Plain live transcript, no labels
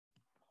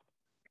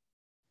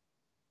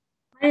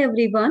Hi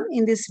everyone,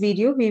 in this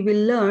video we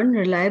will learn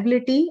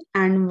reliability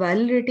and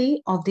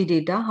validity of the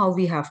data, how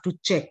we have to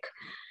check.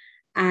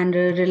 And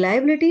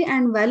reliability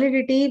and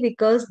validity,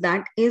 because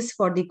that is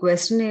for the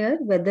questionnaire,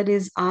 whether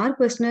our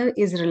questionnaire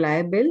is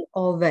reliable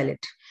or valid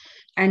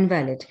and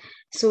valid.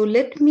 So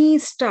let me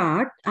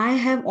start. I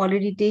have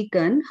already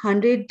taken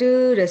 100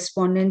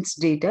 respondents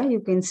data. You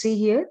can see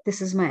here,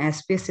 this is my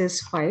SPSS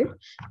file.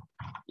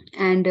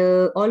 And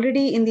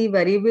already in the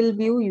variable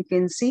view, you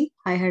can see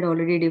I had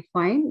already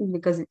defined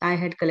because I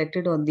had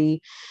collected on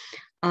the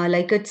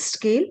Likert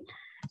scale.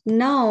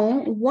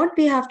 Now, what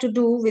we have to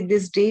do with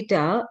this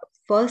data,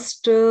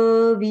 first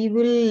we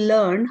will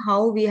learn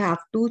how we have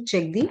to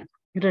check the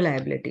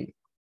reliability.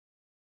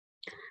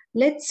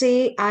 Let's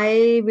say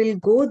I will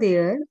go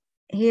there.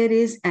 Here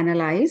is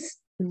analyze,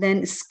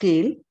 then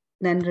scale,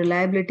 then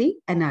reliability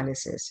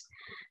analysis.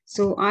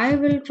 So I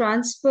will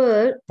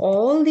transfer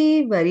all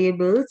the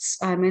variables,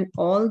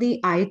 all the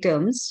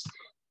items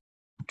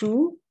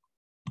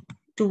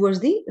towards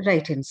the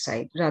right hand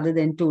side rather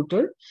than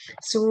total.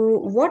 So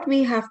what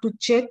we have to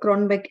check,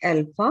 Cronbach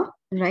alpha,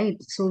 right?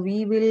 So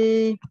we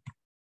will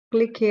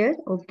click here,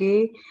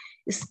 okay,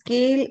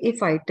 scale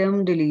if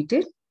item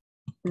deleted,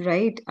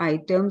 right?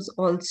 Items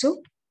also,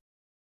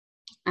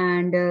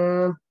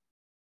 and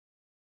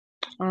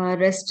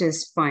rest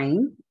is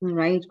fine,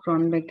 right?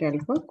 Cronbach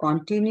alpha,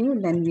 continue,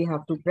 then we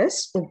have to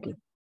press OK.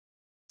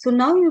 So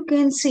now you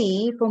can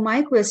see for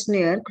my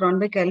questionnaire,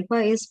 Cronbach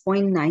alpha is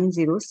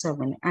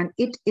 0.907 and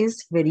it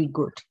is very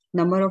good.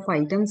 Number of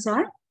items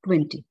are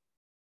 20.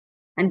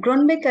 And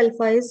Cronbach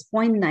alpha is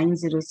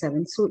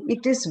 0.907. So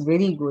it is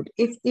very good.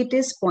 If it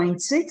is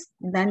 0.6,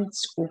 then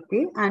it's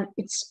okay. And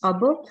it's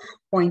above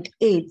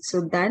 0.8.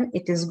 So then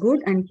it is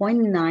good. And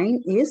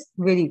 0.9 is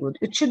very good.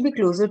 It should be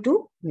closer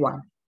to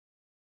 1.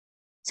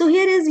 So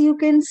here is, you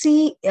can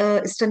see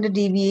standard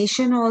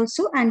deviation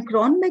also, and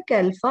Cronbach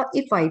alpha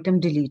if item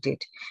deleted.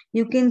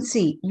 You can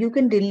see you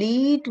can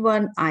delete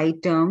one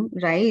item,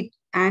 right?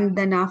 And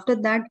then after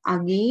that,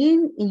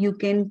 again, you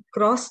can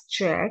cross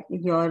check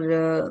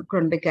your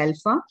Cronbach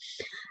alpha.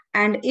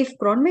 And if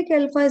Cronbach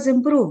alpha is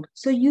improved,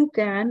 so you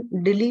can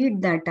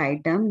delete that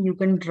item. You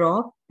can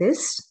drop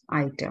this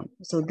item.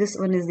 So this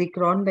one is the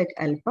Cronbach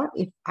alpha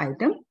if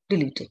item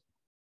deleted.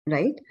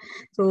 Right.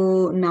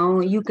 So now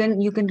you can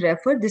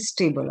refer this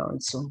table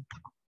also.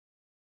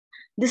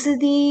 This is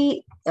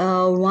the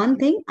one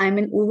thing,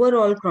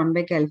 overall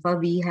Cronbach alpha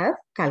we have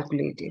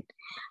calculated.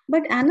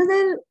 But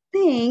another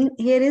thing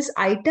here is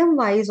item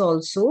wise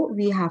also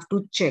we have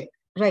to check.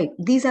 Right,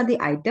 these are the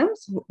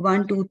items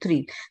 1, 2,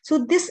 3.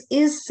 So this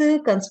is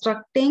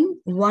constructing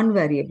one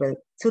variable.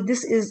 So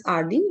this is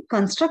the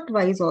construct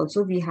wise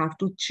also we have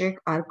to check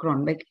our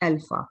Cronbach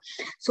alpha.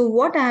 So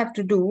what I have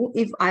to do,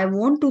 if I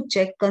want to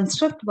check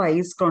construct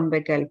wise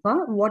Cronbach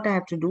alpha, what I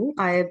have to do,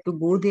 I have to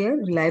go there,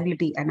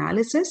 reliability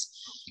analysis,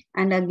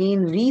 and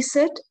again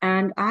reset,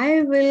 and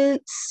I will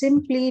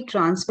simply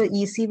transfer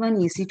EC1,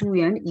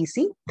 EC2 and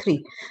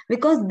EC3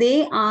 because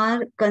they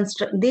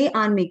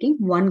are making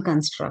one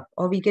construct,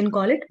 or we can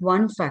call it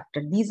one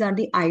factor. These are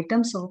the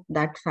items of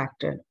that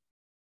factor.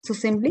 So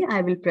simply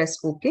I will press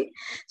OK.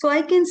 So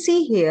I can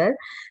see here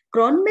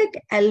Cronbach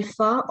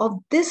alpha of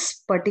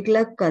this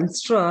particular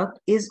construct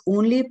is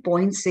only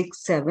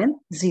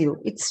 0.670.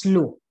 It's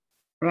low,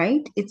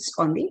 right? It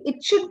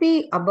should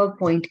be above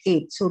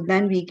 0.8. So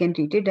then we can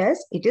treat it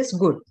as it is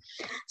good.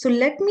 So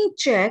let me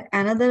check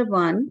another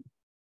one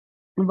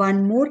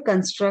more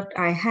construct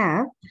I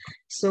have.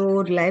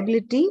 So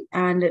reliability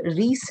and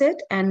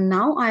reset, and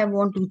now I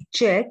want to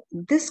check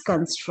this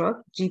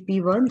construct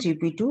GP1,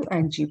 GP2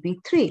 and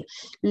GP3.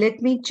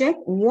 Let me check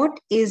what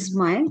is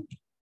my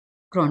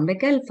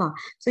Cronbach alpha.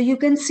 So you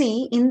can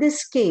see in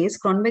this case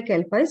Cronbach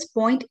alpha is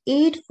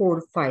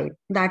 0.845.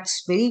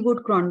 That's very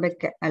good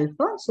Cronbach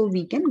alpha. So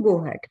we can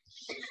go ahead,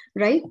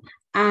 right?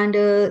 And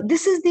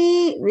this is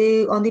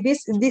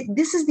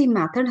this is the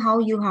method how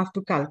you have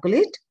to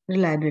calculate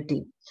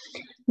reliability.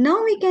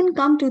 Now we can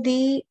come to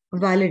the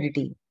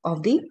validity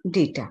of the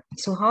data.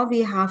 So how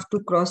we have to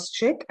cross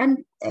check and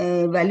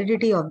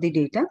validity of the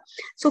data.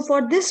 So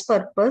for this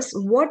purpose,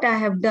 what I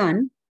have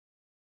done,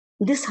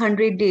 this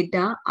 100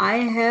 data I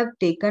have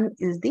taken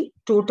is the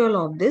total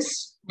of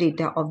this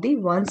data of the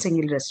one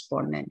single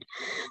respondent.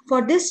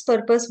 For this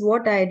purpose,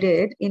 what I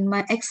did in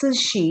my Excel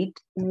sheet,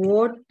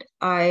 what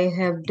I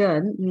have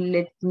done,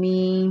 let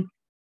me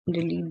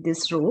delete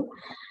this row.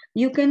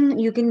 You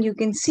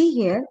can see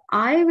here,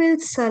 I will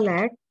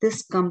select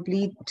this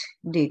complete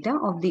data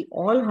of the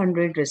all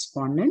 100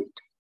 respondent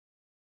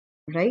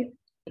right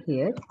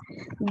here.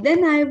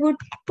 Then I would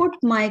put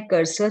my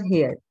cursor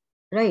here,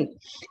 right?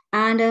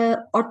 And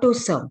auto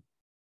sum.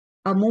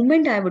 A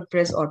moment I would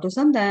press auto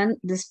sum, then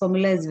this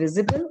formula is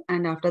visible,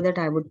 and after that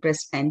I would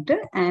press enter,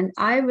 and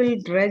I will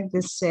drag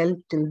this cell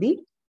till the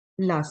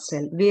last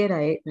cell where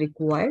I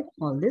required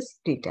all this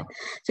data.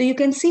 So you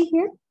can see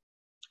here,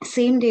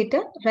 same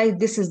data, right?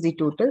 This is the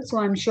total. So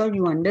I'm sure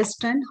you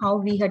understand how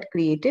we had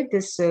created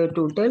this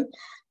total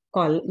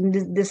call.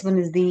 This one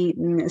is the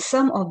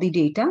sum of the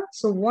data.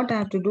 So what I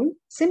have to do,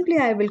 simply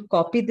I will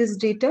copy this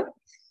data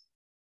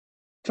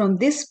from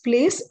this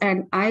place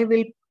and I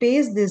will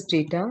paste this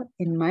data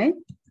in my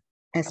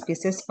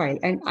SPSS file,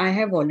 and I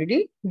have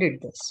already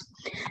did this.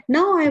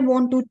 Now I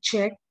want to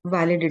check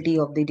validity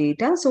of the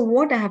data. So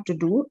what I have to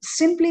do,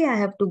 simply I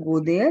have to go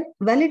there.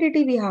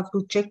 Validity we have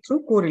to check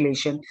through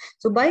correlation.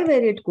 So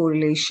bivariate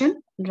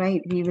correlation,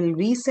 right, we will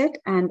reset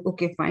and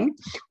okay, fine.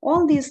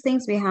 All these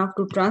things we have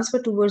to transfer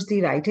towards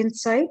the right hand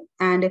side,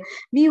 and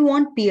we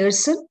want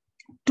Pearson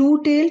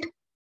two-tailed,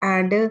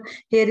 and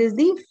here is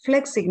the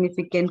flex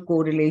significant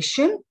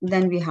correlation.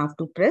 Then we have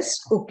to press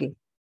OK.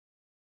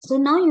 So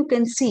now you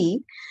can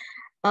see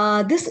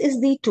this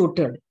is the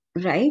total,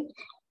 right?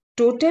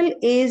 Total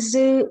is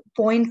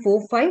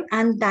 0.45,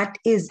 and that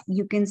is,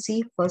 you can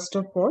see first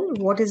of all,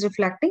 what is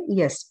reflecting?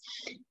 Yes.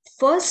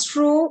 First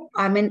row,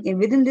 I mean,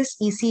 within this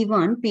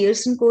EC1,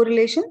 Pearson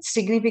correlation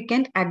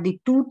significant at the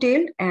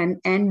two-tailed, and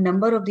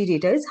number of the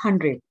data is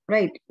 100,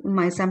 right?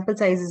 My sample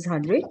size is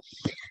 100.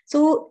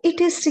 So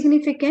it is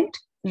significant,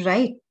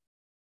 right?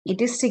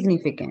 It is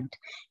significant.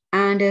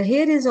 And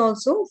here is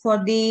also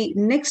for the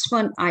next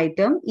one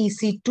item,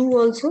 EC2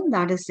 also,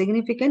 that is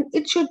significant.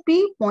 It should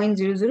be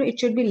 0.00, it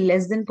should be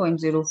less than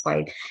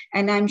 0.05.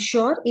 And I'm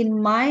sure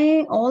in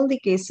my all the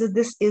cases,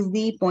 this is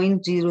the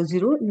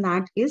 0.00,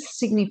 that is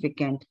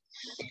significant.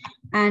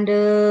 And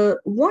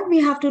what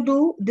we have to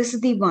do, this is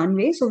the one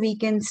way. So we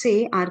can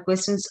say our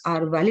questions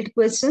are valid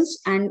questions.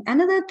 And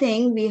another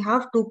thing, we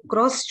have to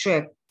cross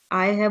check.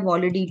 I have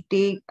already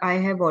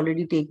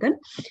taken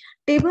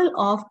table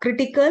of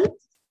critical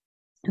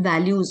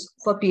values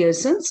for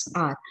Pearson's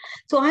R.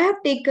 So I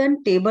have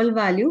taken table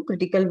value,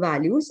 critical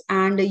values,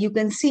 and you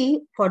can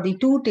see for the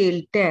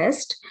two-tailed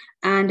test,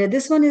 and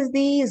this one is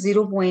the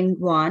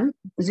 0.1,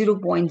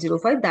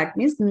 0.05, that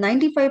means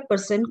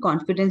 95%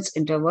 confidence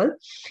interval,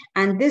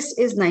 and this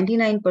is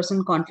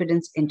 99%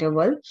 confidence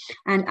interval,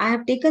 and I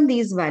have taken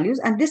these values,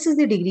 and this is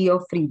the degree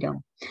of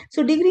freedom.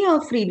 So degree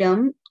of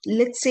freedom,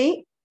 let's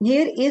say,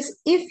 here is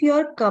if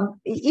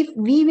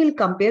we will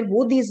compare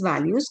both these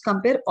values,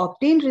 compare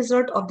obtained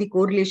result of the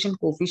correlation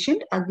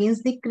coefficient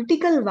against the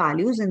critical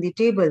values in the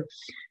table.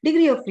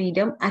 Degree of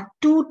freedom at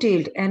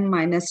two-tailed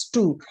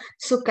n-2.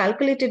 So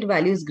calculated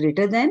value is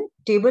greater than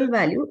table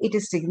value. It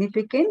is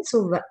significant.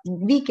 So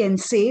we can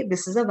say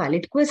this is a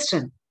valid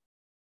question.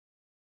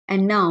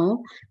 And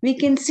now we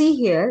can see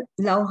here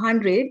now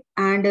 100,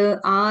 and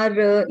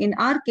in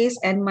our case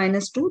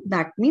n-2,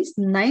 that means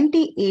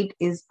 98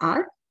 is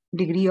our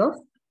degree of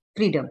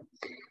freedom.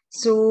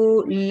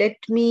 So let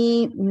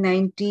me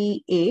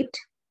 98,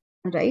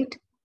 right?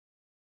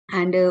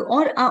 And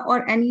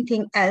or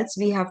anything else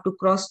we have to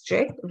cross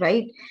check,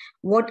 right?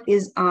 What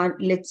is our,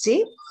 let's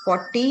say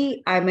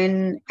 40, I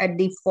mean at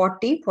the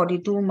 40,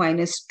 42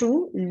 minus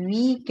 2,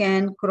 we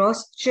can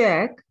cross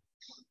check.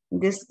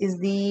 This is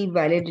the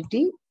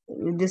validity.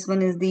 This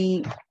one is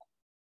the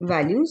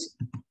values.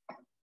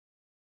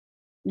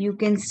 You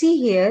can see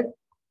here,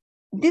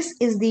 this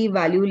is the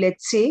value,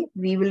 let's say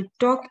we will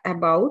talk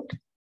about,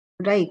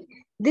 right?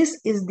 This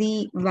is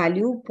the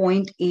value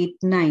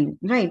 0.89,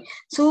 right?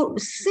 So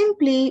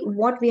simply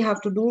what we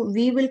have to do,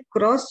 we will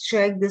cross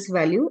check this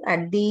value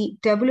at the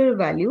tabular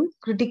value,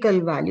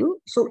 critical value.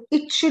 So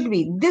it should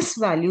be, this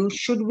value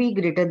should be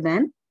greater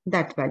than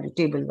that value,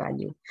 table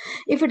value.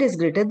 If it is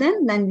greater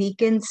than, then we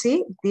can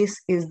say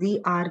this is the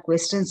our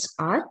questions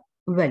are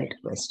valid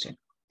question.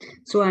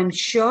 So I'm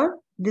sure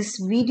this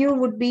video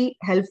would be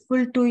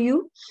helpful to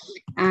you,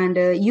 and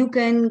you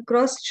can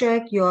cross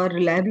check your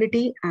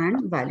reliability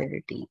and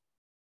validity.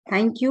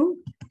 Thank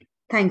you.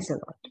 Thanks a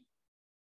lot.